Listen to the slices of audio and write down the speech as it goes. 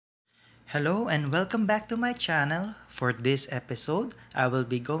Hello and welcome back to my channel. For this episode, I will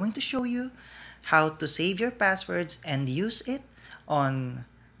be going to show you how to save your passwords and use it on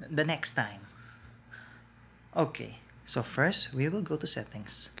the next time. Okay, so first we will go to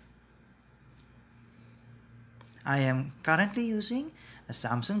settings. I am currently using a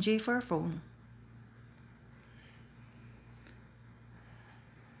Samsung J4 phone.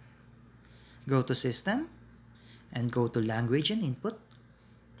 Go to System and go to Language and Input.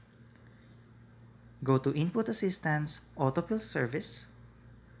 Go to Input Assistance Autofill Service.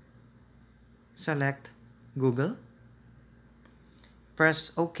 Select Google. Press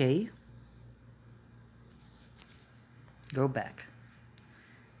OK. Go back.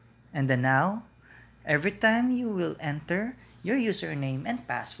 And then now, every time you will enter your username and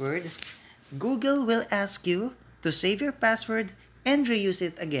password, Google will ask you to save your password and reuse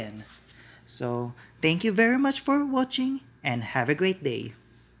it again. So, thank you very much for watching and have a great day.